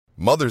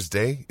Mother's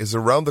Day is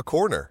around the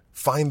corner.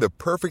 Find the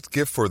perfect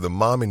gift for the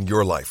mom in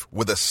your life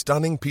with a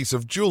stunning piece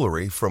of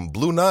jewelry from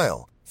Blue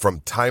Nile.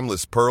 From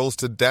timeless pearls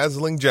to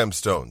dazzling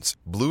gemstones,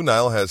 Blue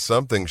Nile has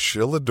something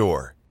she'll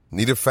adore.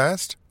 Need it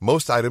fast?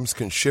 Most items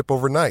can ship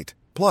overnight.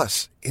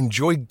 Plus,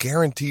 enjoy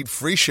guaranteed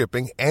free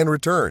shipping and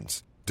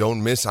returns.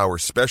 Don't miss our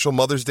special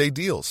Mother's Day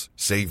deals.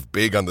 Save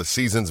big on the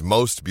season's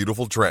most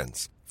beautiful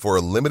trends. For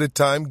a limited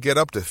time, get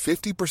up to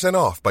 50%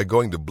 off by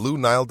going to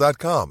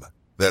BlueNile.com.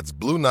 That's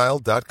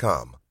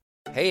BlueNile.com.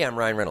 Hey, I'm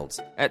Ryan Reynolds.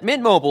 At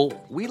Mint Mobile,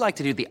 we like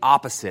to do the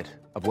opposite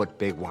of what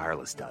Big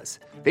Wireless does.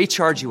 They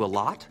charge you a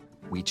lot,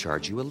 we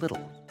charge you a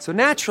little. So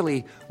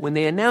naturally, when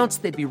they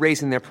announced they'd be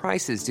raising their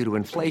prices due to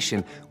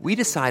inflation, we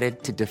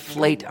decided to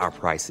deflate our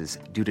prices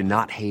due to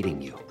not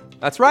hating you.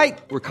 That's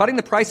right. We're cutting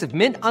the price of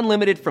Mint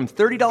Unlimited from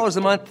 $30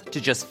 a month to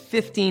just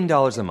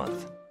 $15 a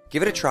month.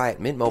 Give it a try at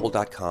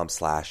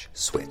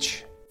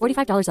mintmobile.com/switch.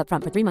 $45 up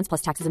front for 3 months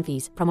plus taxes and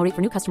fees. Promo rate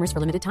for new customers for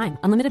limited time.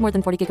 Unlimited more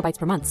than 40 gigabytes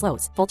per month.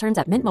 Slows full terms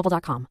at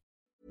mintmobile.com.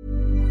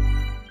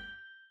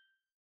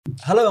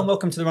 Hello and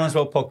welcome to the Runners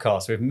World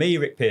podcast with me,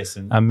 Rick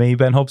Pearson. And me,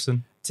 Ben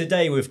Hobson.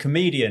 Today with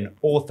comedian,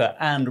 author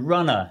and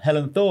runner,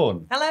 Helen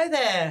Thorn. Hello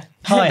there.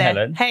 Hi,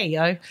 Helen. Hey,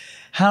 yo.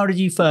 How did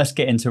you first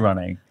get into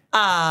running?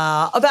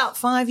 About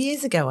 5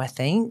 years ago, I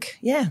think.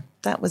 Yeah,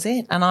 that was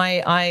it. And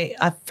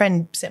a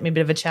friend set me a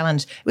bit of a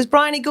challenge. It was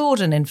Bryony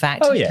Gordon, in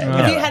fact. Oh,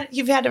 yeah.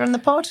 You've had her on the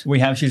pod? We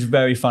have. She's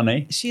very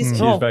funny. She's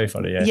very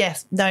funny, yeah.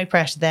 Yes, no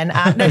pressure then.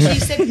 No, she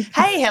said,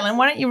 hey, Helen,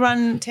 why don't you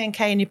run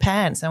 10K in your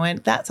pants? I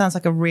went, that sounds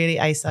like a really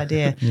ace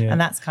idea. Yeah. And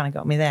that's kind of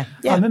got me there.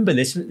 Yeah. I remember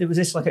this. It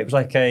was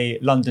like a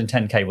London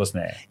 10K,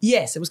 wasn't it?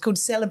 Yes, it was called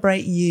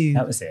Celebrate You.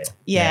 That was it.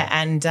 Yeah.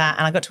 And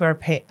I got to wear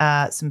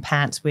some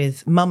pants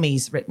with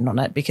mummies written on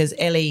it because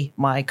Ellie,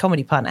 my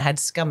comedy partner, had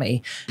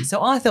scummy.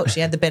 So I thought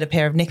she had the better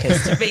pair of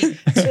knickers.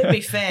 To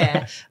be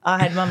fair, I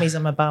had mummies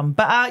on my bum.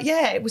 But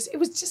it was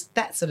just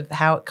that sort of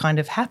how it kind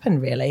of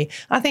happened, really.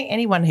 I think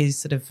anyone who's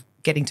sort of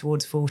getting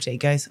towards 40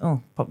 goes,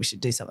 oh, probably should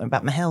do something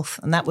about my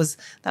health. And that was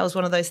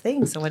one of those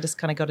things. So I just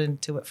kind of got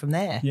into it from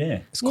there.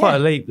 Yeah. It's quite a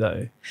leap,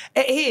 though.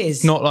 It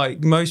is. Not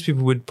like most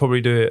people would probably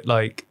do it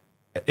like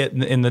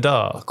in the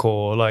dark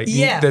or like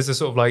there's a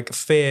sort of like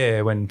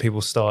fear when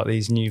people start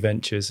these new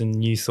ventures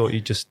and you thought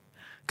you'd just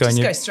go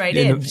straight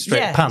in.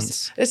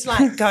 Pants. It's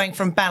like going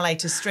from ballet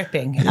to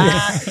stripping.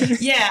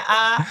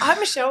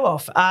 I'm a show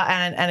off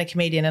and a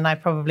comedian, and I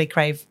probably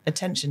crave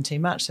attention too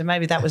much. So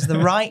maybe that was the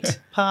right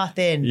path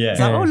in. Yeah. It's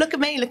like, oh, look at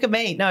me.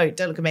 No,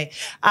 don't look at me.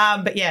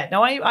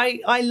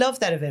 I love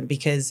that event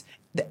because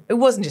it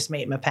wasn't just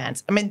me in my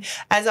pants. I mean,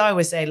 as I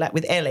always say, like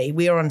with Ellie,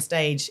 we were on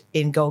stage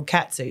in gold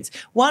catsuits.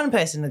 One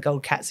person in the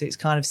gold catsuit's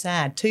kind of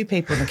sad. 2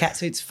 people in the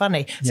catsuit's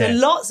funny. So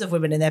lots of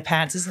women in their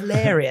pants is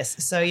hilarious.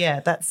 So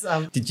yeah, that's.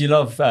 Did you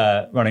love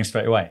running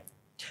straight away?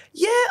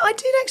 Yeah, I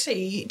did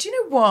actually. Do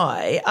you know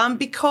why?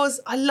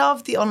 Because I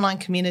love the online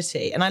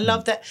community, and I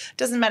love that it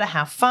doesn't matter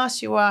how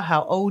fast you are,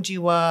 how old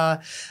you are,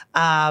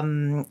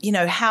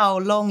 how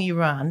long you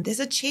run.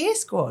 There's a cheer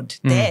squad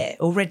there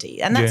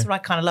already, and that's what I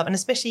kind of love. And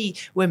especially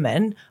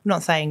women. I'm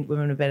not saying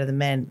women are better than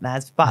men,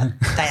 lads, but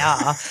they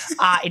are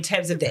in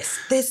terms of this.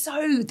 They're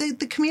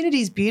the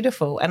community is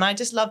beautiful, and I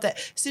just love that.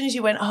 As soon as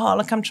you went, oh,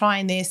 look, I'm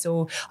trying this,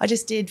 or I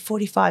just did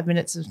 45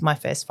 minutes of my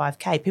first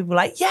 5K. People were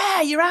like,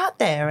 yeah, you're out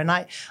there, and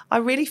I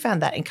really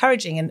found that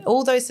encouraging, and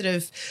all those sort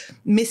of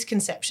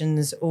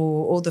misconceptions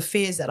or all the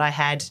fears that I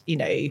had,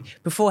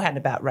 beforehand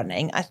about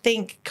running, I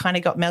think kind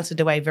of got melted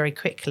away very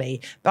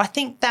quickly. But I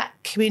think that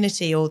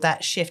community or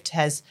that shift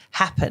has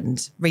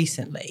happened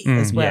recently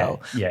as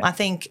well. Yeah. I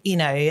think,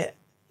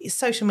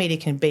 social media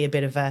can be a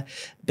bit of a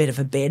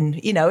bin.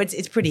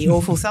 It's pretty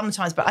awful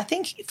sometimes, but I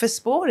think for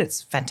sport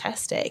it's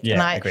fantastic. Yeah,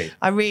 and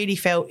I really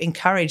felt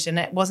encouraged, and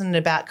it wasn't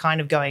about kind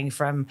of going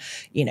from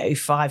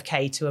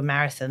 5K to a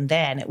marathon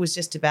then. It was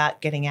just about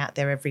getting out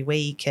there every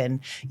week, and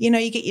you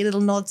get your little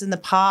nods in the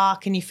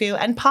park, and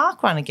and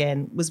park run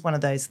again was one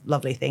of those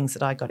lovely things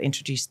that I got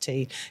introduced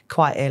to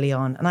quite early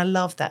on, and I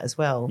loved that as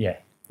well.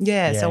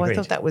 Yeah, so agreed. I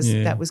thought that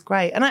was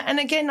great. And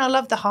again, I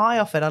love the high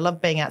of it. I love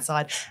being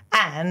outside.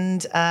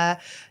 And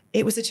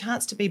it was a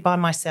chance to be by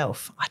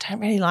myself. I don't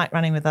really like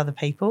running with other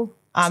people.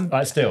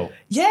 Still?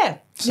 Yeah.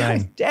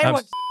 Same. No,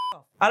 everyone,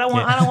 I don't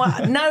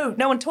want,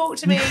 no one talk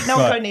to me. No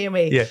one go near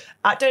me. Yeah.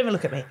 Don't even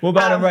look at me. What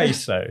about a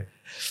race, though?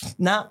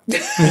 No.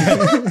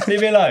 Leave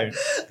me alone.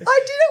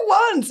 I did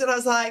it once and I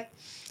was like,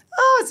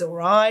 oh, it's all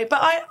right.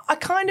 But I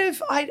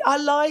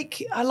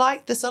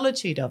like the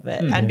solitude of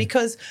it. And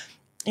because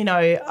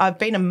I've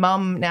been a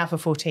mum now for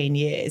 14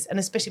 years, and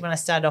especially when I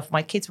started off,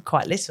 my kids were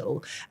quite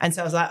little, and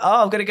so I was like,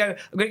 "Oh, I'm gonna go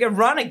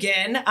run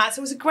again." So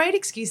it was a great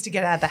excuse to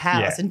get out of the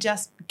house and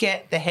just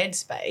get the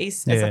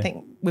headspace, as I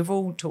think we've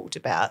all talked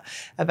about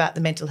the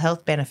mental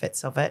health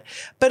benefits of it.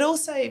 But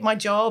also, my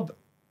job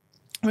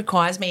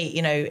requires me,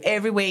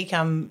 every week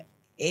I'm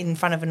in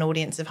front of an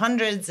audience of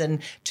hundreds and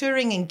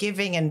touring and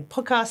giving and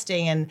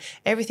podcasting and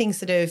everything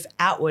sort of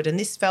outward. And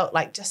this felt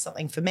like just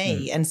something for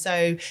me. And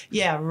so,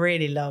 I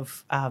really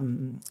love,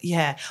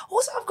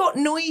 Also, I've got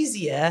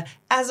noisier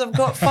as I've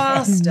got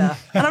faster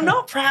and I'm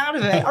not proud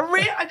of it.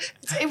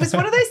 It was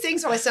one of those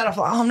things where I started off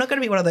like, I'm not going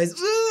to be one of those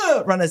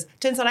runners.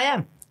 Turns out I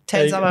am.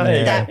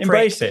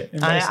 Embrace it.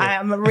 I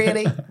am a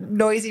really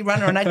noisy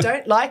runner and I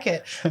don't like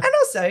it. And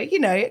also,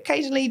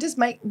 occasionally you just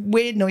make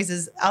weird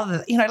noises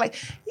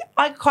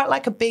I quite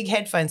like a big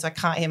headphone so I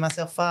can't hear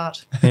myself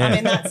fart. Yeah. I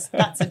mean,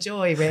 that's a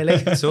joy, really.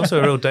 It's also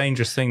a real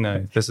dangerous thing,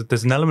 though.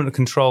 There's an element of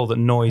control that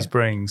noise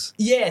brings.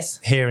 Yes.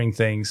 Hearing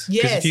things.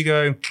 Because if you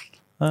go,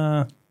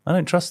 I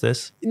don't trust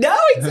this. No,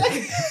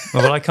 exactly.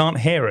 Well, I can't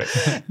hear it.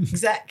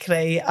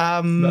 Exactly.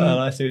 I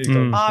see what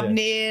you're I've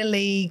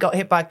nearly got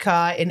hit by a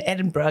car in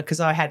Edinburgh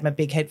because I had my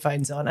big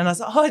headphones on and I was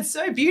like, oh, it's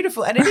so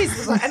beautiful. And it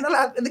is. And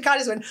the car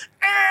just went,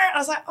 I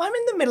was like, I'm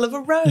in the middle of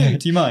a road.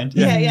 Do you mind?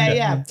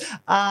 Yeah.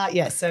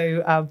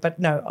 But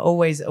no,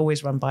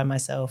 always run by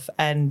myself.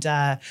 And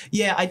I've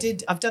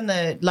done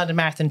the London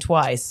Marathon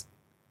twice.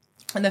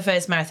 And the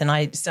first marathon,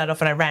 I started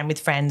off and I ran with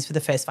friends for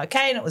the first 5K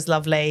and it was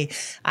lovely.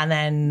 And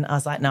then I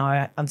was like,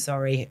 no, I'm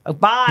sorry. Oh,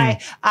 bye.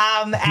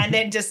 And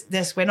then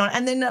just went on.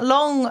 And then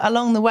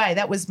along the way,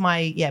 that was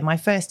my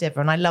first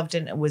ever. And I loved it.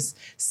 And it was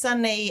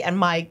sunny. And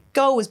my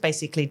goal was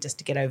basically just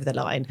to get over the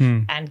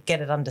line and get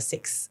it under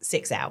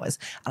 6 hours.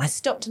 And I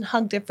stopped and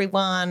hugged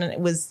everyone. And it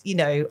was,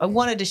 I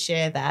wanted to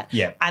share that.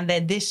 Yeah. And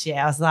then this year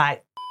I was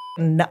like,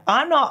 no,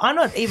 I'm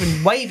not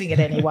even waving at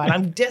anyone.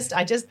 I'm just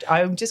going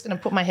to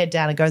put my head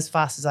down and go as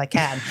fast as I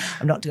can.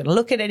 I'm not going to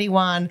look at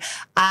anyone.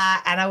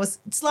 And I was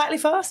slightly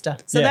faster.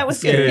 So that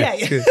was good.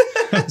 It's good.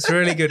 It's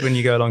really good when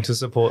you go along to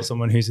support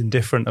someone who's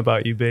indifferent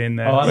about you being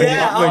there. Really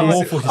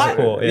awful to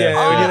support. When you're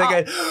there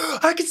going,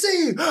 I can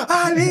see you.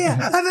 I'm here.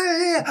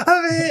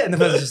 I'm here. And the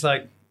person's just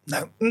like,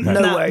 no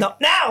way.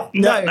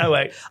 No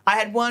way. I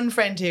had one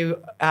friend who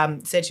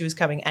said she was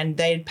coming and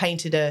they had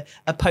painted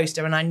a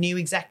poster and I knew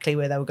exactly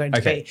where they were going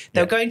to be.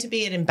 They were going to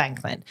be at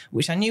Embankment,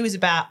 which I knew was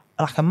about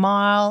like a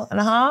mile and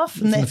a half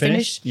from their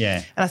finish.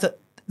 Yeah. And I thought,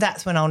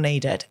 that's when I'll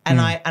need it. And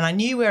I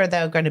knew where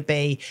they were going to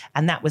be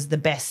and that was the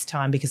best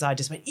time because I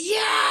just went,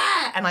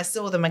 and I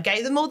saw them and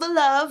gave them all the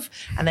love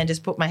and then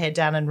just put my head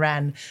down and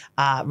ran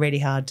really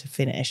hard to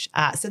finish.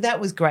 So that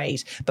was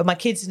great. But my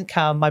kids didn't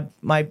come.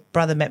 My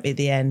brother met me at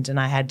the end and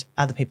I had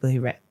other people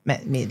who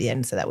met me at the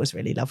end. So that was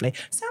really lovely. I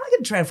sound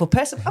like a dreadful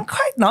person. I'm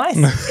quite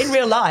nice in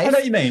real life. I know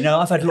what you mean. No,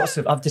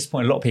 I've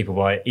disappointed a lot of people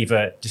by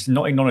either just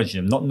not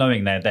acknowledging them, not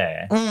knowing they're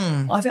there.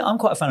 I think I'm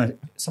quite a fan of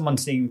someone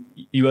seeing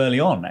you early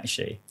on,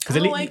 actually.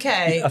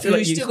 Okay. I feel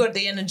like you still got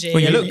the energy.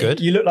 Well, you look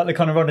good. You look like the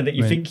kind of runner that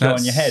you think you're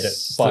on your head at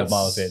 5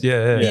 miles in.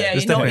 Yeah,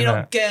 you're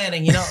not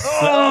gurning. You're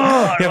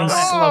not, you haven't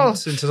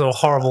slumped into sort of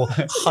horrible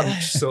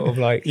hunch, sort of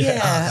like,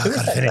 I've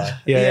got to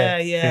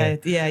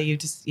finish. You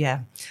just,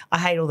 I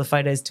hate all the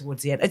photos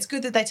towards the end. It's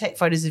good that they take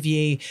photos of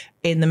you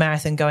in the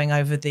marathon going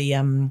over the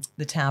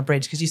Tower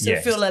Bridge because you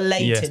still feel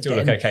elated. Yeah, still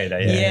look okay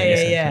there.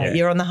 Yeah.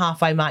 You're on the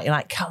halfway mark. You're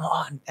like, come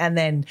on. And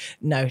then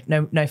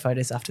no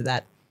photos after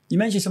that. You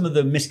mentioned some of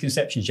the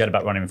misconceptions you had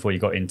about running before you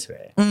got into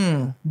it.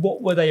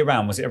 What were they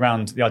around? Was it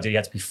around the idea you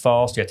had to be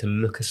fast, you had to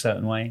look a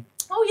certain way?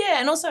 Oh yeah,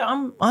 and also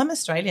I'm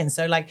Australian,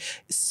 so like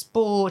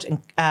sport and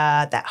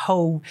that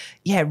whole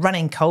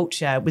running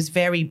culture was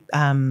very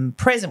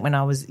present when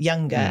I was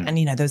younger. And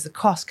there was the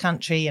cross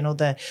country and all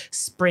the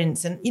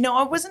sprints, and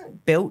I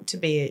wasn't built to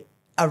be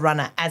a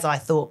runner as I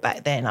thought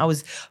back then. I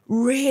was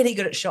really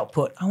good at shot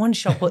put. I won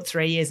shot put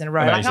 3 years in a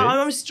row. Like,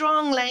 I'm a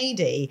strong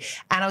lady,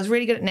 and I was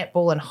really good at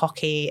netball and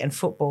hockey and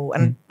football.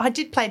 And I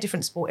did play a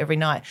different sport every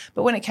night.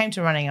 But when it came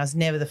to running, I was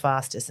never the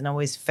fastest, and I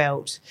always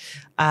felt,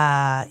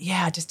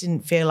 I just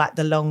didn't feel like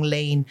the long,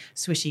 lean,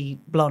 swishy,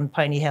 blonde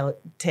ponytail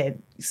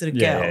sort of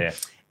girl. Yeah.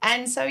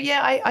 And so,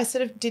 I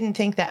sort of didn't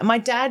think that. And my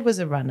dad was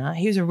a runner.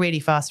 He was a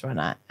really fast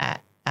runner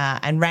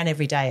and ran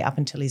every day up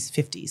until his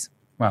 50s.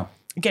 Wow.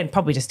 Again,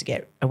 probably just to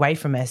get away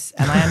from us.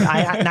 And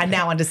I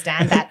now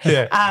understand that.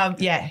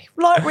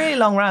 Really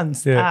long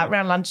runs,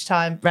 around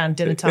lunchtime, around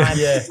dinner time,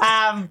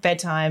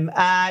 bedtime.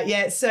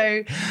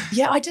 So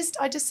I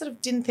just sort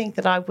of didn't think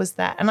that I was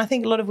that. And I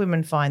think a lot of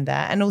women find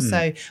that. And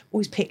also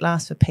always pick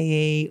last for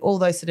PE, all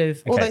those sort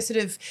of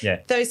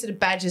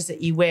badges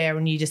that you wear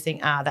and you just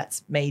think,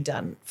 that's me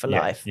done for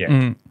life.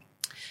 Yeah.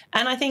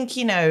 And I think,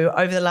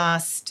 over the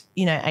last,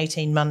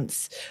 18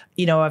 months,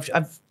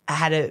 I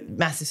had a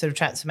massive sort of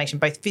transformation,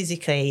 both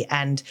physically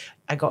and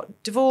I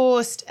got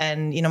divorced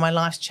and, my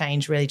life's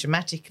changed really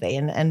dramatically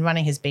and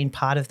running has been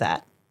part of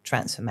that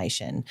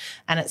transformation.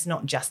 And it's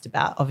not just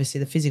about, obviously,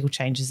 the physical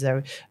changes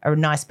are a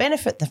nice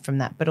benefit from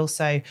that, but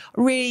also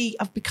really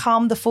I've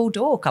become the full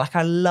dork. Like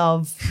I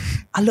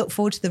look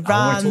forward to the runs. I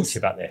want to talk to you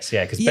about this,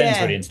 because Ben's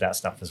really into that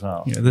stuff as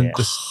well. The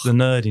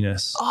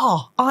nerdiness.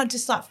 I'm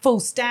just like full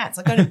stats.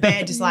 I go to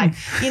bed just like,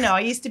 I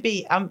used to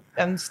be, I'm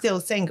still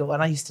single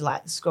and I used to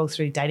like scroll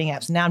through dating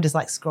apps. Now I'm just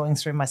like scrolling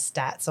through my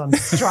stats on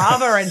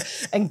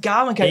Strava and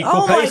Garmin going,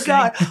 my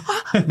God,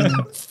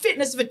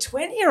 fitness of a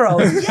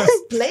 20-year-old. Yes,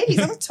 please.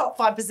 I'm top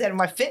 5% 95% of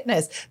my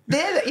fitness.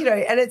 They're,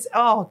 and it's,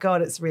 oh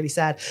God, it's really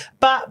sad.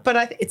 But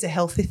I think it's a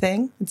healthy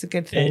thing. It's a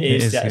good thing.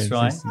 It is, that's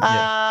right.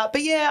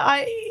 But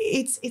yeah,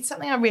 it's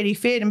something I really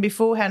feared. And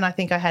beforehand, I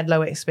think I had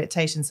low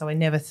expectations. So I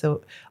never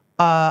thought,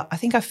 I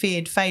think I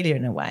feared failure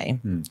in a way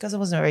because I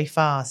wasn't very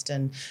fast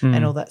and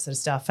all that sort of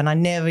stuff. And I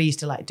never used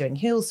to like doing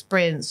hill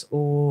sprints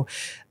or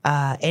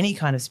any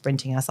kind of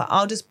sprinting. I was like,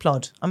 I'll just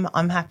plod.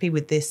 I'm happy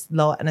with this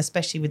lot, and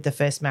especially with the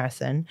first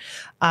marathon.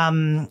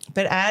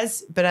 But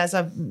as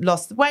I've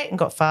lost the weight and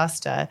got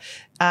faster,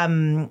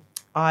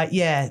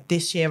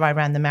 this year I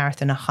ran the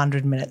marathon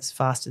 100 minutes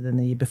faster than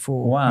the year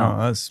before.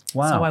 Wow. So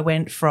I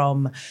went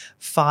from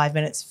 5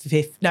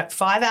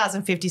 hours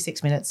and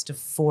 56 minutes to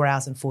 4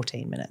 hours and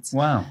 14 minutes.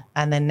 Wow.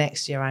 And then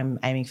next year I'm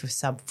aiming for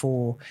sub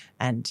 4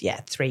 and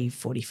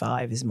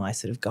 3:45 is my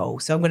sort of goal.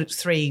 So I'm going to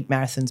 3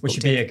 marathons. Which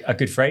would be a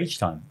good for age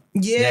time.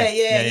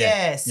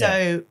 Yeah.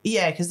 So,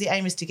 because the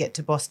aim is to get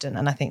to Boston,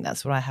 and I think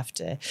that's what I have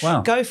to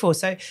go for.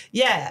 So,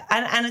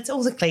 and it's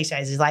all the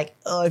cliches. It's like,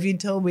 oh, if you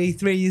told me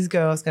 3 years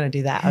ago I was going to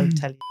do that, I would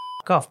tell you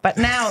off. But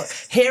now,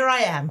 here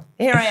I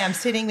am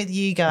sitting with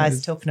you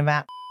guys talking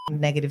about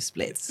negative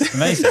splits.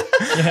 Amazing.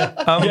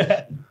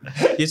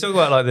 You talk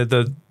about like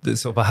the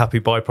sort of a happy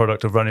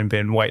byproduct of running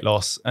being weight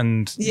loss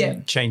and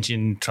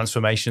changing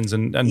transformations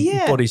and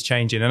bodies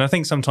changing. And I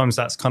think sometimes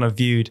that's kind of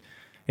viewed...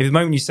 If the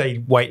moment you say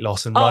weight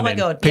loss and running,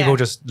 people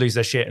just lose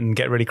their shit and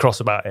get really cross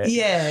about it.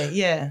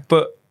 Yeah.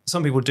 But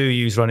some people do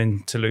use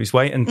running to lose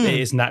weight, and it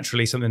is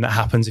naturally something that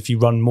happens if you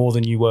run more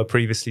than you were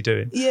previously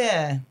doing.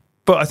 Yeah.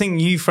 But I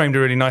think you framed it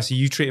really nicely.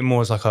 You treat it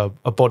more as like a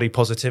body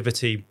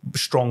positivity,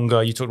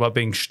 stronger. You talked about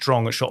being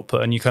strong at shot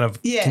put, and you kind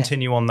of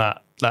continue on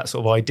that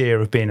sort of idea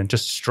of being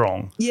just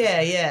strong.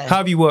 Yeah. How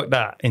have you worked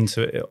that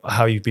into it,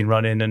 how you've been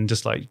running and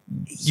just like,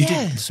 you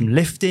did some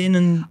lifting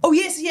and... Oh,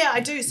 yes,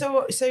 I do.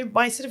 So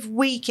my sort of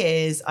week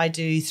is I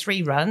do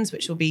 3 runs,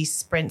 which will be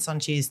sprints on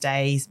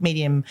Tuesdays,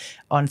 medium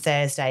on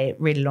Thursday,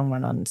 really long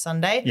run on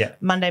Sunday. Yeah.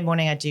 Monday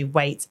morning I do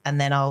weights,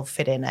 and then I'll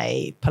fit in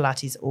a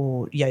Pilates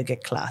or yoga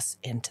class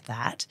into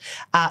that.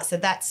 So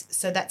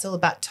that's all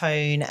about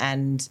tone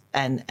and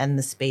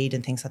the speed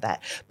and things like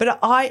that. But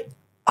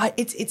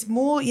it's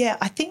more,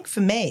 I think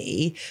for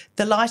me,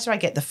 the lighter I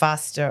get, the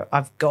faster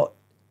I've got,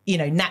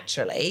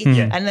 naturally.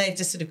 And they've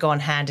just sort of gone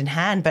hand in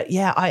hand. But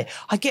I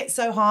get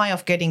so high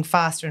off getting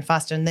faster and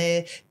faster. And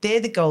they're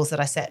the goals that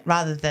I set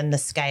rather than the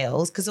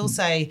scales. Because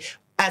also,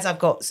 as I've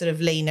got sort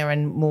of leaner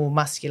and more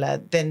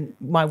muscular, then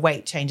my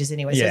weight changes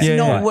anyway. So it's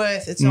not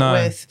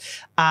worth.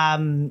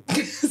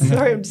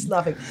 Sorry, I'm just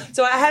laughing.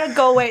 So I had a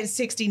goal weight of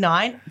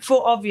 69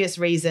 for obvious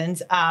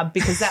reasons,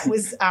 because that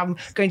was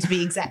going to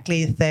be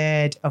exactly a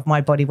third of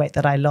my body weight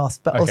that I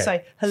lost, but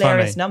also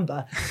hilarious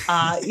number.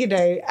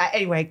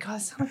 Anyway, God, I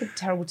sound like a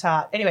terrible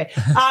tart. Anyway,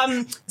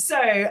 so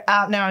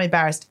now I'm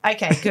embarrassed.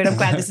 Okay, good. I'm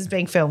glad this is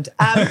being filmed.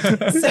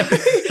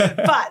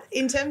 But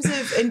in terms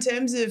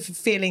of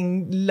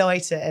feeling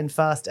lighter and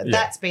faster,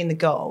 that's been the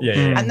goal.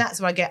 And that's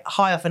when I get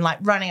high off and like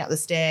running up the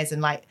stairs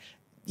and like,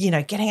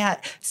 getting out,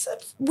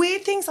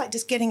 weird things like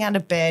just getting out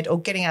of bed or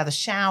getting out of the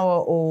shower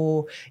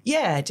or,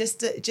 just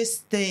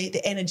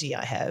the energy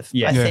I have,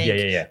 I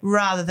think,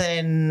 rather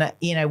than,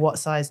 what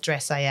size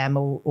dress I am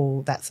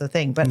or that sort of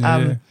thing. But,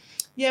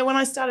 when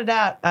I started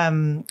out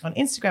on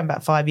Instagram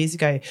about 5 years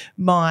ago,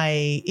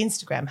 my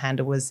Instagram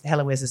handle was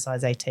Hella wears a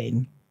size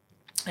 18.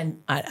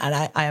 And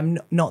I am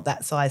not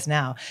that size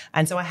now.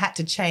 And so I had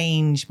to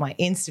change my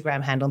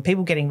Instagram handle, and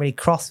people getting really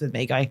cross with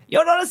me going,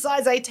 you're not a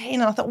size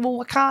 18. And I thought,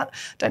 well,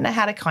 don't know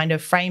how to kind of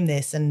frame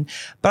this.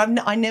 But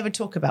I never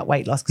talk about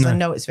weight loss because I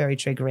know it's very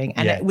triggering,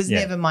 and it was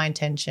never my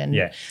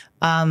intention.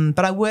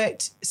 But I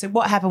worked. So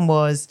what happened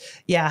was,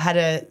 I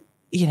had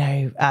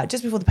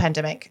just before the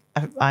pandemic,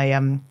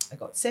 I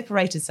got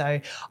separated. So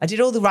I did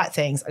all the right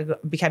things. I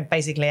became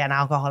basically an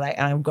alcoholic,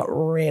 and I got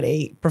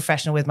really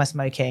professional with my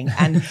smoking.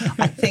 And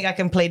I think I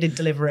completed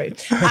Deliveroo.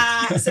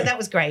 So that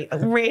was great. I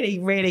really,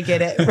 really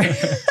get it.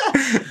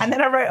 And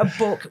then I wrote a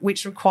book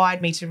which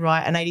required me to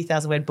write an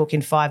 80,000 word book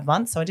in 5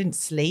 months. So I didn't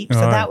sleep. So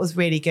that was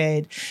really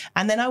good.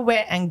 And then I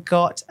went and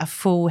got a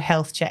full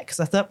health check because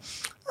I thought,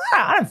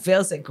 I don't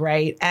feel so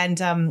great.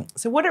 And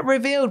so what it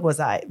revealed was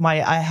I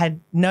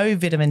had no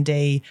vitamin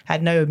D,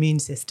 had no immune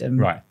system.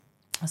 Right.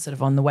 I was sort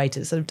of on the way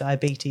to sort of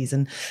diabetes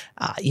and,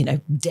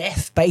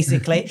 death,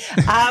 basically.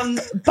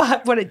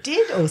 But what it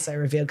did also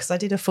reveal, because I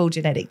did a full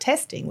genetic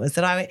testing, was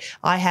that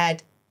I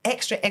had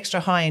extra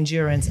high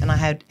endurance and I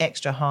had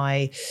extra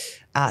high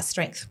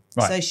strength.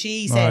 Right. So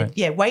she said,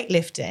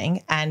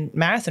 weightlifting and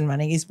marathon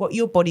running is what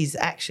your body's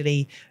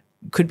actually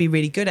could be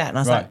really good at. And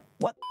I was like,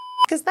 what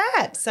is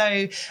that? So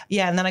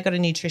and then I got a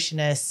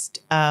nutritionist,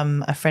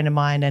 a friend of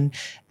mine,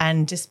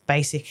 and just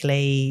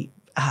basically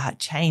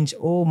changed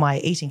all my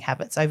eating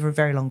habits over a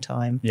very long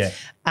time.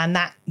 And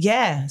that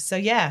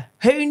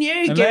who knew?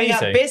 Amazing. Giving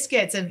up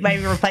biscuits and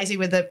maybe replacing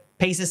with a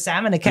piece of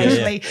salmon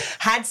occasionally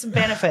had some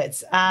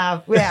benefits.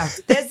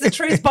 There's the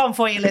truth bomb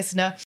for you,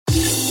 listener.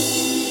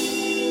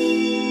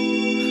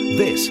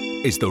 This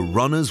is the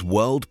Runner's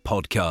World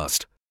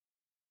podcast.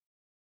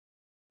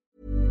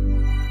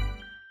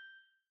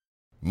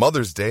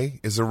 Mother's Day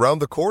is around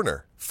the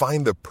corner.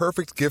 Find the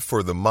perfect gift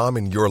for the mom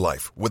in your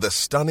life with a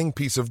stunning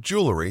piece of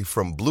jewelry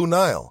from Blue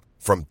Nile.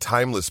 From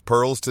timeless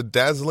pearls to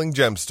dazzling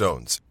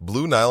gemstones,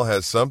 Blue Nile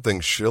has something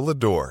she'll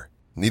adore.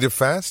 Need it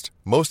fast?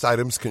 Most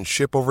items can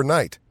ship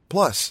overnight.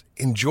 Plus,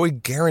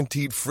 enjoy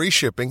guaranteed free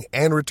shipping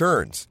and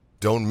returns.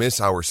 Don't miss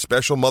our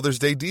special Mother's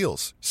Day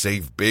deals.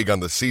 Save big on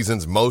the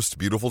season's most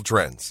beautiful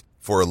trends.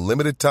 For a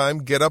limited time,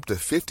 get up to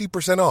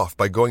 50% off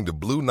by going to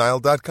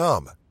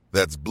BlueNile.com.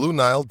 That's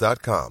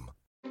BlueNile.com.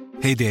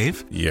 Hey,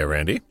 Dave. Yeah,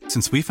 Randy.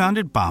 Since we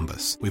founded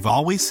Bombas, we've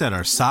always said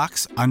our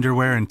socks,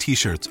 underwear, and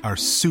T-shirts are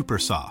super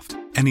soft.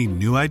 Any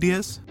new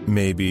ideas?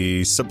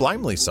 Maybe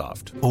sublimely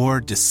soft. Or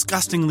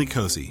disgustingly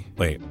cozy.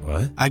 Wait,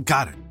 what? I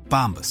got it.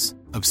 Bombas.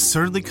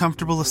 Absurdly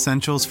comfortable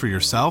essentials for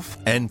yourself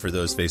and for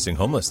those facing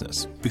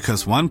homelessness.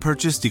 Because one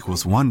purchased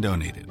equals one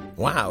donated.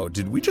 Wow,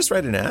 did we just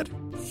write an ad?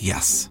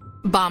 Yes.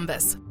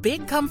 Bombas.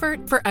 Big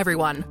comfort for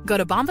everyone. Go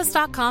to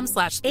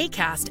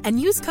bombas.com/ACAST and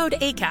use code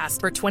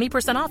ACAST for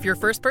 20% off your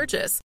first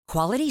purchase.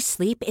 Quality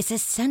sleep is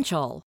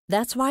essential.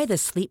 That's why the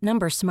Sleep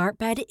Number Smart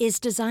Bed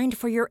is designed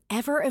for your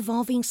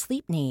ever-evolving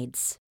sleep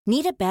needs.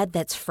 Need a bed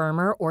that's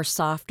firmer or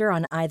softer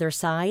on either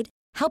side?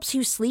 Helps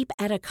you sleep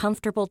at a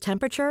comfortable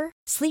temperature?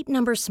 Sleep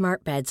Number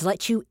Smart Beds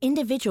let you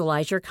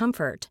individualize your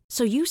comfort,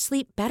 so you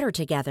sleep better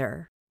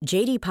together.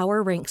 J.D.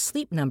 Power ranks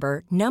Sleep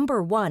Number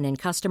number 1 in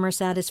customer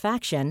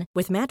satisfaction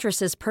with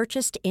mattresses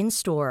purchased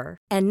in-store.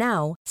 And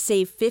now,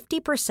 save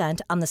 50%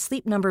 on the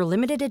Sleep Number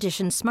Limited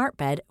Edition Smart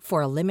Bed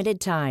for a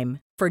limited time.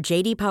 For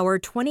J.D. Power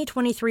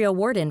 2023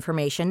 award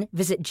information,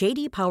 visit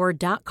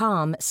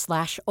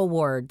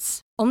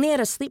jdpower.com/awards. Only at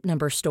a Sleep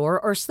Number store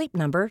or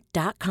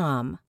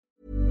sleepnumber.com.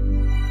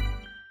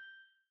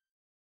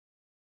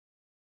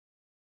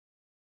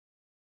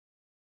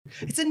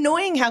 It's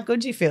annoying how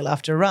good you feel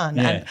after a run.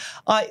 Yeah. And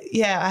I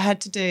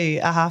had to do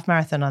a half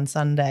marathon on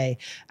Sunday,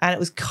 and it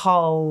was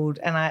cold,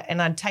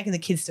 and I'd taken the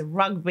kids to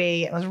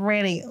rugby, and I was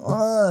really,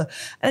 and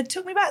it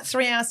took me about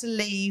 3 hours to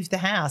leave the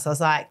house. I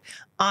was like,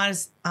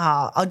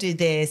 I'll do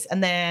this,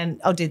 and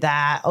then I'll do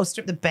that. I'll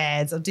strip the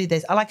beds. I'll do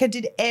this. I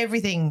did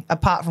everything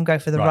apart from go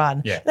for the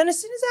run. Yeah. Then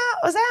as soon as I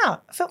was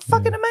out, I felt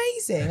fucking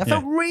amazing. I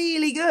felt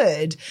really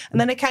good. And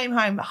then I came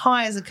home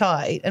high as a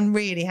kite and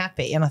really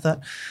happy. And I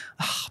thought,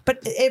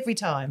 but every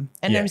time,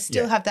 and then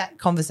still have that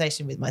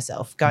conversation with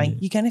myself going,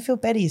 you're going to feel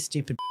better, you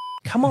stupid.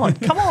 Come on.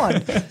 None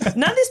of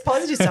this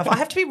positive stuff. I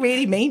have to be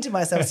really mean to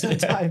myself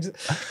sometimes.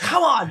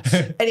 Come on.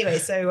 Anyway,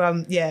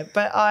 so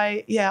but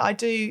I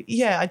do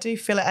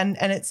feel it, and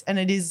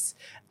it is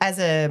as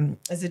a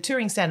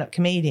touring stand-up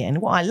comedian.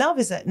 What I love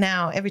is that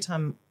now every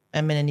time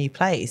I'm in a new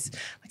place,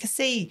 I can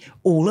see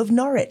all of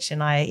Norwich,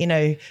 and I, and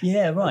I,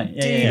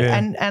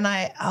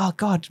 oh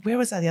God, where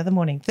was I the other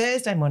morning?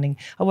 Thursday morning,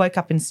 I woke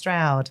up in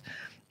Stroud,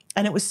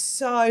 and it was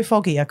so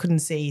foggy I couldn't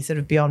see sort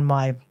of beyond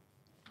my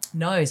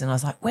nose, and I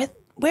was like,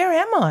 where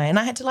am I? And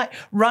I had to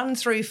run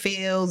through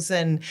fields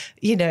and,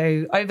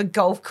 over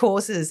golf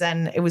courses,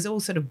 and it was all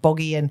sort of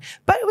boggy,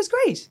 but it was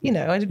great.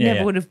 I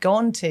never would have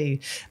gone to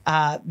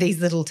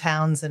these little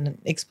towns and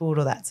explored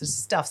all that sort of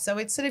stuff. So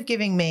it's sort of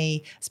giving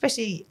me,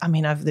 especially,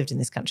 I've lived in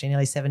this country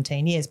nearly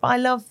 17 years, but I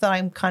love that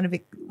I'm kind of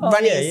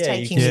running is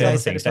taking me to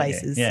those sort of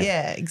places.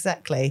 Yeah,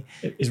 exactly.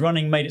 Is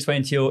running made its way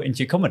into your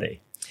comedy?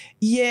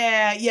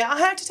 Yeah. I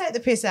have to take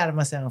the piss out of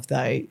myself,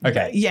 though.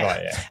 Okay. Yeah.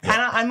 Right, yeah.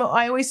 And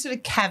I always sort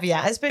of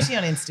caveat, especially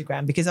on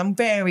Instagram, because I'm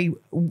very,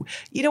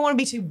 you don't want to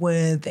be too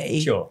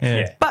worthy. Sure.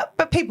 Yeah.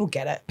 But people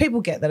get it.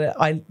 People get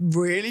that I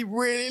really,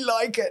 really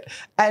like it.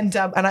 And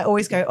I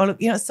always go, oh,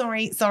 look,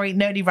 sorry,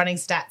 nerdy running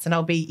stats. And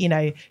I'll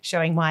be,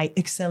 showing my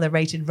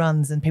accelerated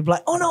runs, and people are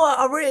like, oh no,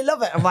 I really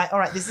love it. I'm like, all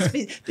right, this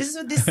is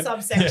what this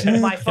subsection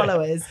of my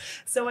followers.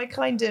 So I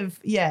kind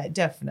of,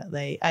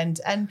 definitely.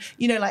 And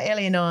like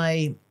Ellie and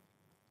I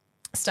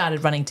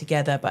started running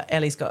together, but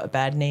Ellie's got a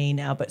bad knee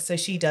now. But so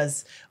she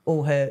does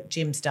all her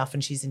gym stuff,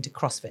 and she's into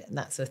CrossFit and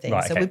that sort of thing.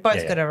 Right, so okay. we've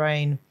both got our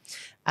own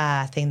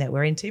thing that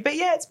we're into. But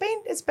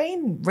it's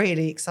been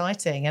really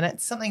exciting, and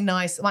it's something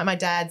nice. Like my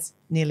dad's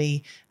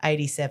nearly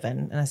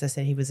 87, and as I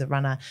said, he was a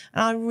runner,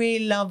 and I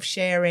really love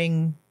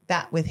sharing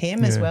that with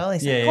him as well. He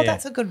said,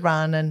 that's a good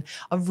run, and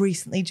I've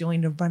recently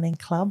joined a running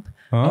club.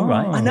 Oh,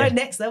 right. I know,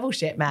 next level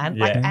shit,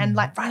 man. And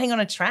running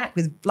on a track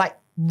with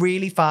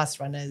really fast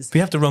runners. But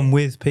you have to run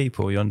with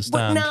people, you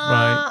understand,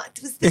 right?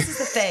 This is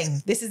the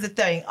thing. This is the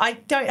thing. I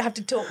don't have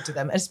to talk to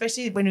them,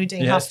 especially when we're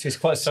doing it's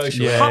quite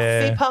social.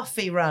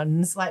 puffy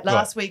runs. Like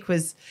last week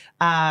was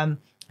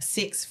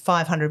 6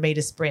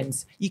 500-meter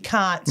sprints. You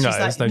can't.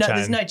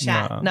 There's no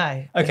chat.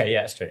 No. Okay,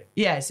 yeah, that's true.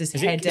 Yeah, it's just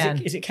head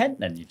down. Is it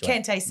Kent then?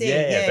 Kent AC.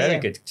 Yeah, very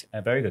good.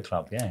 A very good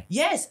club. Yeah.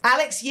 Yes,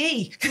 Alex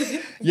Yee.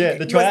 Yeah,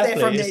 the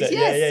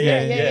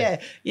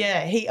triathlete.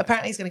 Yeah. He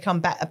apparently is going to come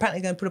back.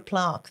 Apparently, going to put a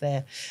plaque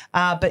there.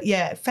 But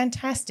yeah,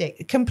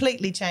 fantastic.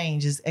 Completely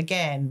changes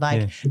again.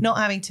 Not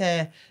having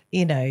to,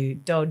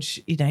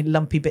 dodge,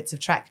 lumpy bits of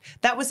track.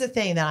 That was the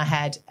thing that I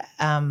had.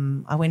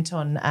 I went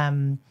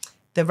on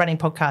the running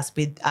podcast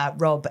with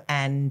Rob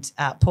and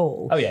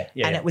Paul. Oh, yeah.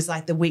 And it was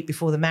like the week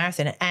before the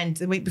marathon. And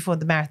the week before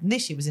the marathon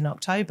this year was in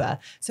October.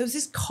 So it was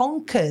this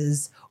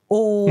conkers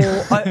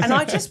and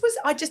I just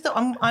thought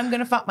I'm going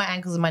to fuck my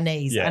ankles and my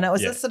knees. Yeah, and I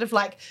was yeah. just sort of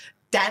like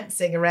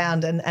dancing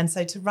around. And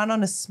so to run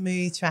on a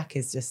smooth track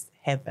is just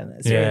heaven.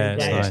 It's Yeah, really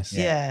it's great. nice.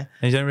 Yeah.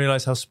 And you don't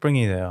realise how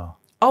springy they are.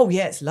 Oh,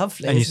 yeah, it's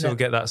lovely. And you isn't sort of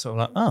it? get that sort of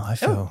like, oh, I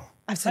feel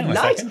I'm so Hang on a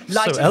light second.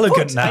 of so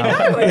elegant foot. now.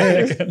 I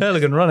know.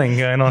 Elegant running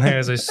going on here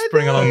as I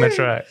spring along the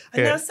track.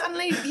 And Yeah. now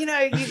suddenly,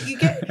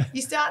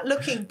 you start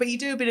looking, but you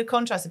do a bit of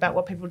contrast about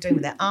what people are doing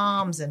with their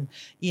arms and,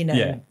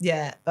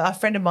 Yeah. A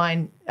friend of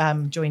mine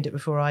joined it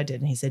before I did,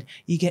 and he said,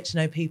 you get to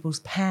know people's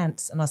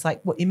pants. And I was like,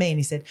 what do you mean?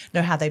 He said,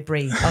 know how they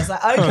breathe. I was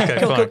like,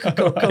 okay, Okay,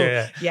 cool. fine.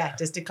 Yeah. Yeah,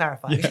 just to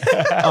clarify.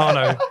 Oh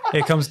no,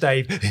 here comes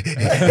Dave.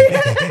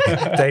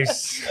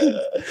 Dave's.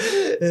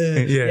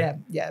 Yeah.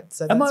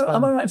 So that's Am I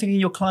fun. right in thinking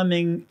you're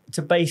climbing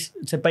to base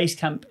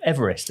camp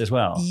Everest as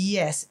well?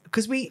 Yes,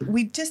 because we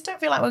just don't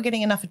feel like we're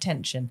getting enough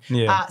attention.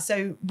 Yeah.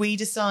 So we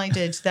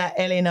decided that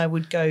Ellie and I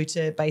would go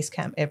to Base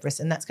Camp Everest,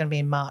 and that's going to be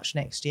in March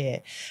next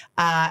year.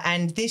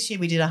 And this year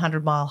we did a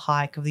 100-mile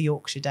hike of the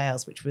Yorkshire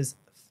Dales, which was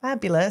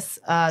fabulous.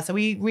 So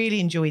we really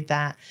enjoyed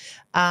that.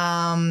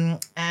 And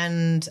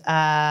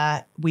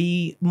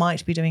we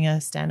might be doing a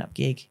stand-up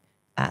gig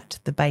at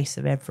the base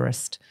of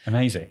Everest.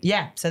 Amazing.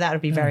 Yeah, so that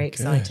would be very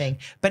exciting.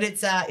 But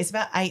it's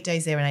about 8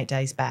 days there and 8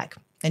 days back.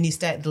 And you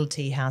stay at little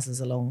tea houses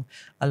along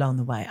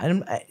the way.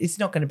 It's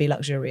not going to be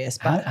luxurious,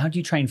 but How do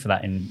you train for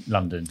that in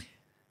London?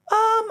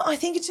 I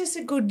think it's just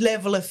a good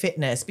level of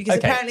fitness because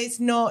Okay. apparently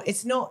it's not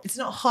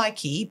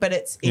hikey,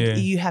 but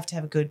you have to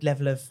have a good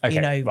level of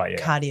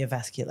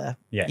cardiovascular.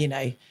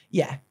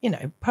 Yeah.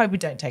 Probably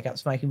don't take up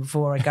smoking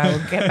before I go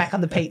and get back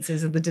on the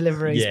pizzas and the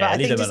deliveries. Yeah, but I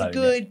leave think them just a alone,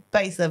 good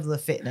base level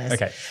of fitness.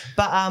 Okay.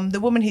 But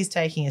the woman who's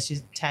taking us,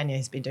 she's Tanya,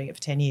 who's been doing it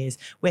for 10 years.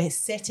 We're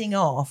setting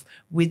off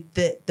with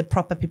the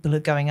proper people who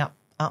are going up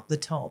the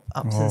top,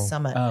 up to the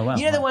summit. Oh, wow.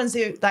 You know the ones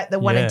who like the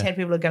 1 in Yeah. 10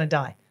 people are going to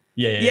die.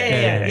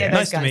 Yeah. those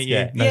Nice to guys. meet you.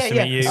 Yeah. Nice to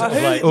meet you. Oh,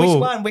 Like, which ooh.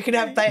 one? We could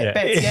have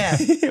bets. Yeah.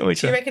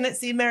 Which Do you one? reckon it's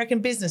the American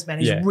businessman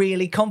who's Yeah.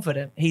 really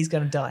confident he's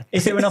going to die?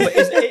 Is there another?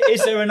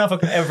 Is there another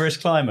Everest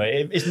climber?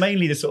 It's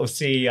mainly the sort of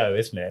CEO,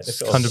 isn't it? The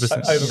sort of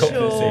 100%.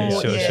 overconfident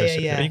Sure.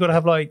 CEO. Yeah. You got to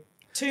have like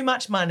Too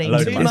much money, A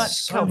load of too money. much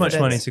so confidence.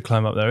 much money to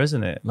climb up there,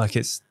 isn't it? Like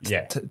it's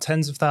Yeah.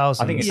 tens of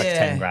thousands. I think it's like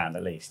Yeah. 10 grand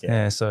at least.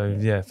 yeah. So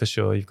yeah, for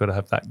sure, you've got to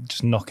have that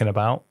just knocking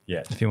about.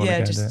 Yeah. If you want Yeah,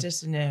 to go and do it.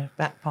 just in your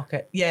back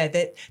pocket. Yeah,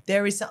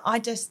 there is. I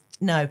just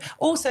no.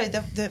 Also,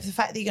 the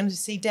fact that you're going to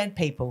see dead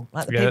people,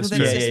 like the Yeah, people that's that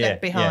true. are just Yeah,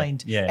 left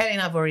behind. yeah. Ellie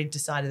and I've already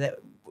decided that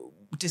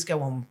just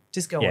go on.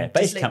 Yeah,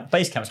 Just leave.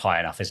 base camp's high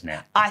enough, isn't it?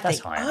 I That's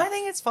think high enough.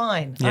 it's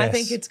fine. I Yes.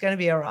 think it's going to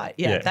be all right.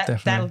 Yeah, Yeah,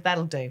 definitely.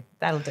 that'll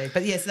do.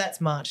 But yes,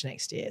 that's March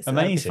next year. So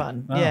that'll be Amazing.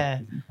 fun. Wow. Yeah.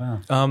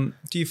 Wow.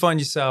 Do you find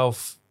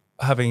yourself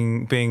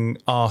being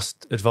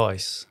asked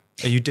advice?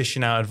 Are you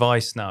dishing out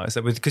advice now? Is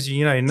that because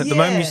the moment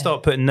Yeah. you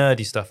start putting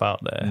nerdy stuff out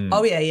there,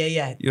 Oh yeah.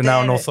 You're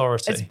now an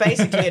authority. It's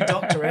basically a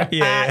doctorate.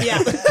 Yeah.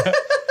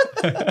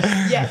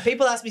 Yeah.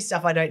 People ask me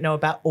stuff I don't know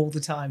about all the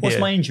time. What's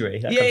Yeah. my injury?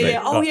 That Yeah, kind of yeah.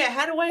 thing. Oh, Right. yeah.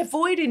 How do I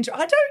avoid injury?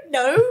 I don't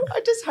know.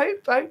 I just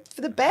hope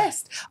for the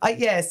best.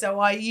 So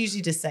I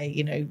usually just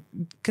say,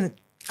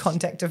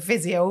 contact a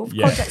physio,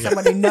 Yeah. contact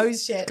someone who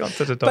knows shit.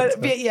 Contact a doctor.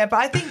 But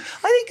I think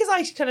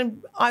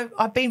because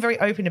I've been very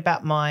open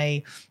about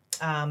my.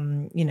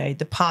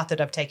 The path that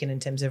I've taken in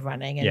terms of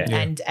running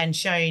and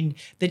shown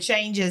the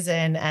changes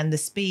and the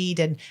speed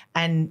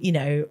and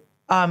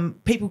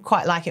people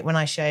quite like it when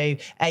I show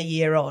a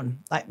year on,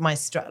 like my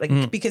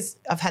because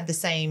I've had the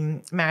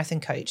same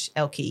marathon coach,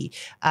 Elke,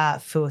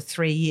 for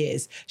 3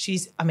 years.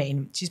 She's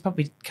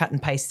probably cut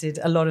and pasted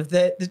a lot of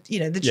the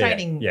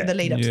training, the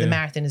lead up to the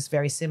marathon is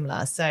very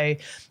similar. So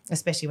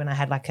especially when I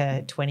had like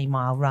a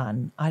 20-mile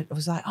run, I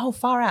was like, oh,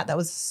 far out. That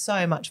was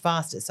so much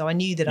faster. So I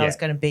knew that I was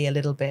going to be a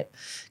little bit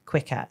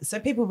quicker. So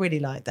people really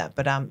like that.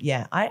 But I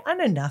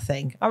know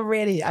nothing. I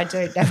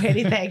don't know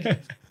anything.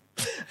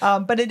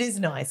 But it is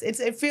nice.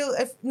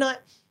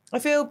 I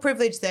feel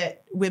privileged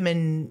that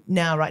women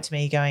now write to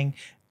me going,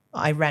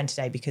 I ran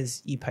today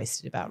because you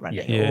posted about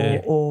running.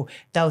 Yeah. Or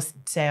they'll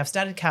say, I've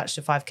started Couch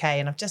to 5K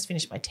and I've just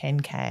finished my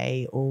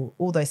 10K or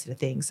all those sort of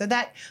things. So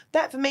that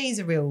for me is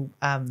a real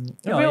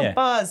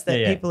buzz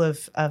that people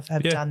have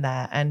done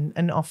that.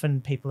 And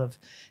often people have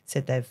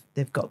said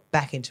they've got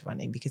back into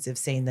running because they've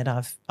seen that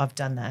I've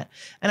done that.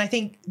 And I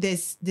think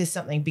there's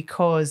something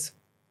because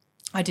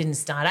I didn't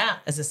start out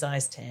as a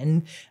size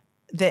 10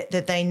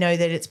 that they know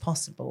that it's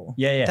possible.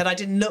 Yeah. That I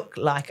didn't look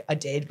like I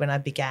did when I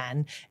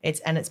began.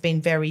 It's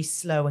been very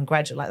slow and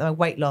gradual. Like my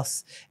weight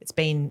loss, it's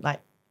been like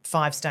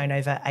 5 stone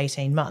over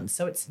 18 months.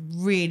 So it's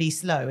really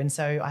slow. And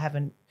so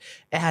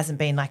it hasn't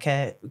been like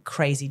a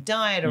crazy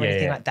diet or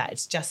anything like that.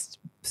 It's just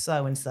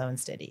slow and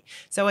steady.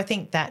 So I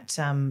think that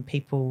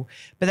people,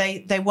 but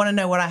they want to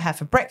know what I have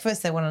for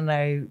breakfast. They want to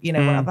know,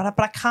 but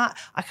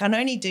I can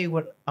only do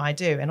what I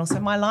do. And also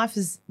my life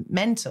is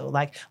mental.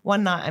 Like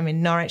one night I'm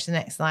in Norwich, the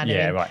next night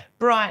I'm in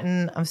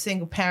Brighton. I'm a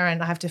single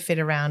parent. I have to fit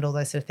around all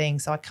those sort of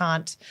things. So I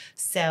can't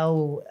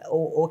sell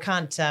or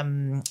can't,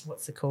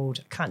 what's it called?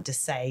 I can't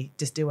just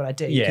do what I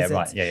do.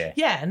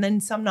 Yeah. And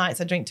then some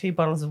nights I drink 2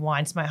 bottles of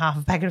wine, smoke half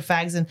a packet of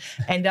fags and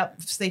end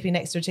up sleeping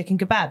next to a chicken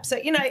kebab. So,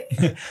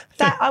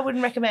 that I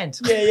wouldn't recommend.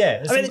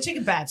 Yeah. I mean, the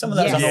chicken kebab. Some of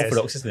that's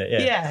unorthodox, isn't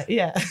it?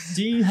 Yeah.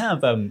 Do you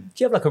have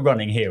like a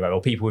running hero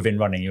or people within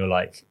running you're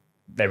like,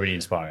 they're really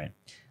inspiring?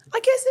 I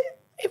guess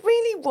it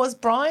really was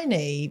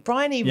Bryony.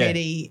 Bryony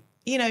really,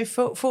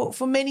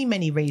 for many,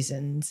 many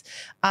reasons.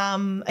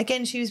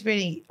 Again, she was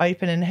really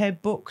open, and her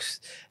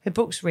books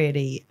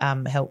really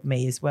helped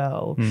me as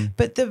well.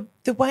 But the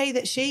way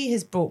that she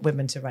has brought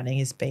women to running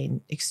has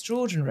been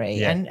extraordinary.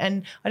 Yeah.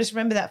 And I just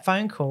remember that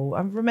phone call. I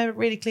remember it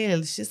really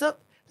clearly. She says,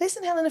 look,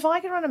 listen, Helen, if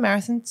I can run a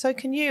marathon, so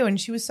can you. And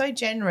she was so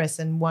generous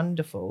and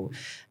wonderful.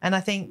 And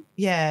I think,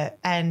 I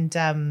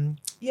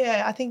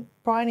think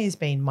Bryony has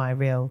been my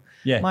real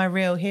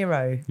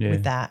hero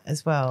with that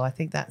as well. I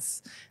think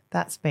that's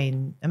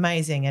been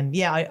amazing. And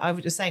I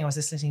was just saying, I was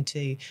just listening to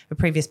your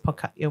previous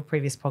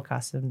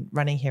podcast on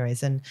running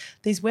heroes, and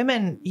these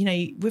women,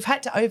 we've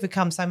had to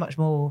overcome so much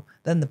more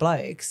than the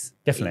blokes.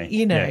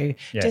 Definitely.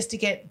 Just to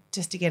get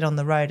on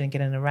the road and get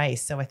in a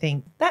race. So I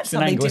think that's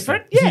something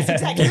different. Yes,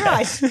 exactly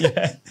right.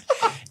 Yeah.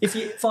 If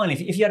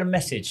you had a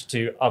message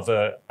to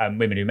other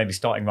women who may be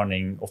starting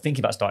running or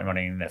thinking about starting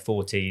running in their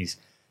 40s,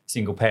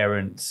 single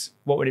parents,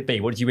 what would it be?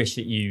 What did you wish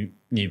that you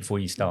knew before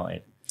you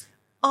started?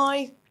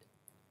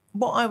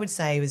 What I would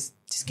say was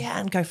just get out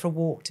and go for a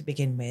walk to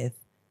begin with.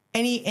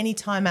 Any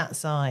time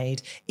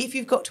outside. If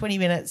you've got 20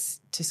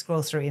 minutes to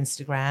scroll through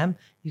Instagram,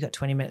 you've got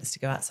 20 minutes to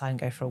go outside and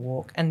go for a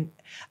walk. And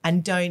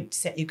don't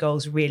set your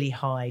goals really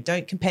high.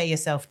 Don't compare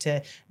yourself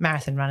to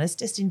marathon runners.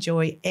 Just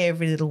enjoy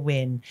every little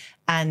win.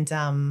 And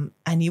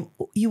you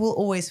will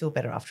always feel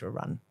better after a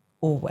run.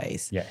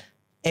 Always. Yeah.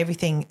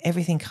 Everything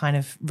kind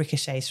of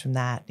ricochets from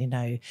that.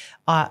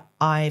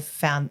 I've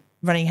found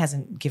running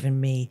hasn't given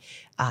me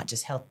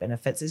just health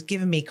benefits. It's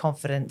given me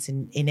confidence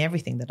in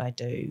everything that I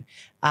do.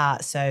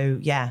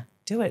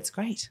 Do it. It's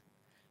great.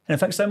 And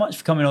thanks so much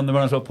for coming on the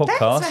Runners World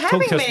podcast. Thanks for having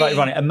Talk to us me. about your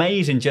running.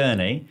 Amazing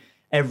journey.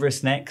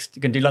 Everest next.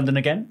 You going to do London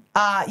again?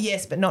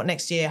 Yes, but not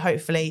next year,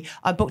 hopefully.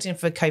 I booked in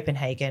for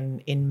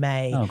Copenhagen in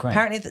May. Oh, great.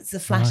 Apparently that's the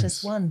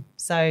flattest one.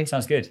 So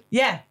sounds good.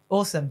 Yeah,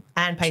 awesome.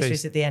 And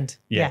pastries at the end.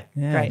 Yeah.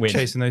 Great. Win.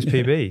 Chasing those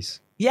PBs.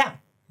 Yeah.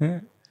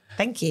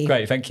 Thank you.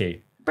 Great, thank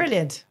you.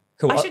 Brilliant.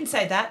 Cool. I shouldn't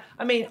say that.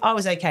 I mean, I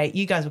was okay.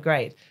 You guys were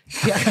great.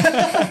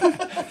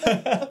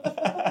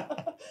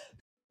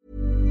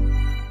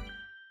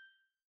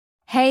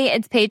 Hey,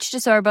 it's Paige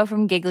DeSorbo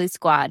from Giggly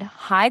Squad.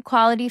 High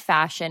quality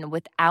fashion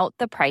without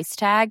the price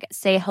tag.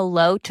 Say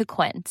hello to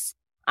Quince.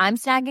 I'm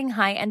snagging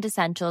high-end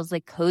essentials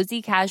like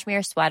cozy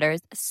cashmere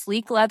sweaters,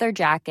 sleek leather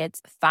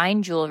jackets,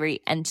 fine jewelry,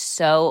 and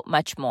so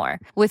much more.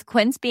 With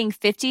Quince being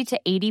 50 to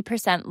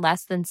 80%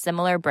 less than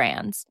similar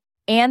brands.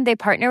 And they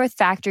partner with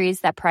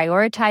factories that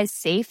prioritize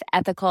safe,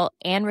 ethical,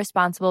 and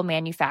responsible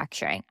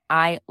manufacturing.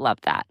 I love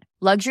that.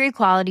 Luxury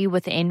quality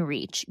within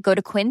reach. Go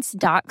to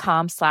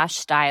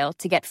quince.com/style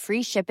to get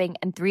free shipping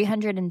and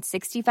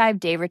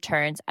 365-day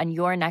returns on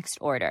your next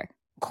order.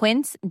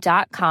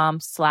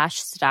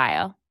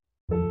 Quince.com/style.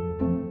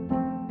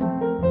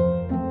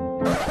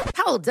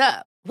 Hold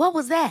up. What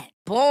was that?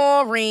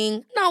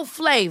 Boring. No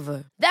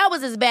flavor. That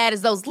was as bad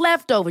as those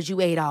leftovers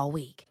you ate all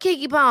week.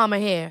 Keke Palmer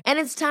here. And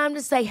it's time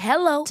to say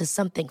hello to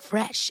something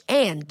fresh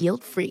and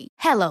guilt-free.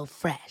 Hello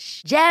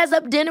Fresh. Jazz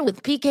up dinner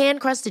with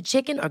pecan-crusted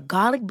chicken or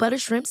garlic butter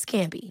shrimp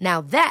scampi. Now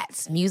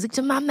that's music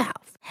to my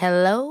mouth.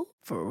 Hello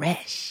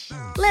Fresh.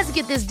 Let's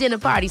get this dinner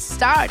party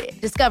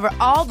started. Discover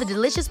all the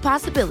delicious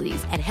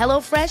possibilities at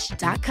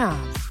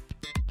hellofresh.com.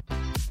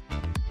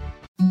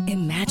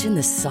 Imagine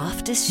the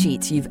softest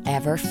sheets you've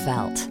ever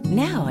felt.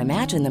 Now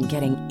imagine them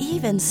getting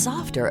even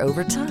softer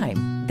over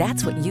time.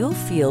 That's what you'll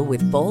feel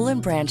with Boll &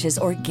 Branch's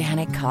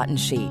organic cotton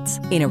sheets.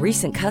 In a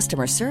recent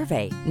customer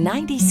survey,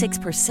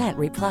 96%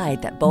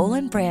 replied that Boll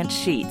 & Branch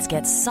sheets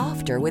get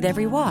softer with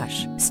every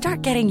wash.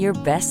 Start getting your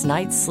best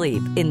night's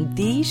sleep in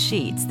these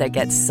sheets that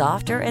get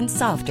softer and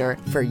softer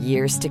for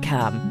years to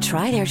come.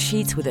 Try their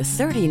sheets with a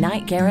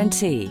 30-night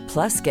guarantee.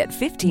 Plus, get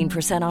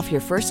 15% off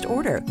your first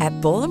order at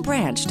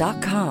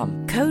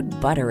bollandbranch.com. Code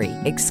BUTTERY.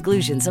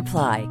 Exclusions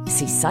apply.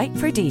 See site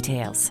for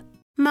details.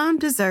 Mom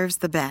deserves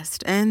the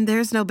best, and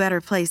there's no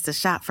better place to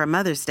shop for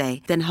Mother's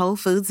Day than Whole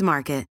Foods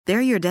Market.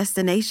 They're your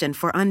destination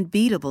for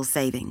unbeatable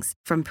savings,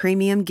 from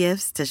premium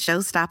gifts to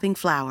show-stopping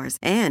flowers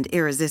and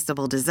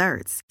irresistible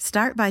desserts.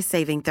 Start by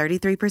saving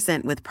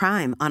 33% with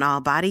Prime on all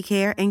body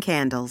care and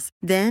candles.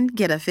 Then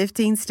get a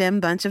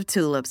 15-stem bunch of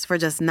tulips for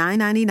just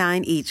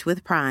 $9.99 each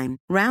with Prime.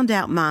 Round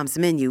out Mom's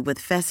menu with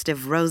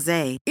festive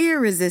rosé,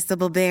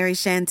 irresistible berry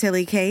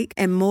chantilly cake,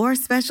 and more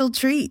special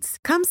treats.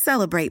 Come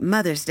celebrate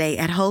Mother's Day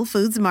at Whole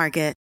Foods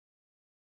Market.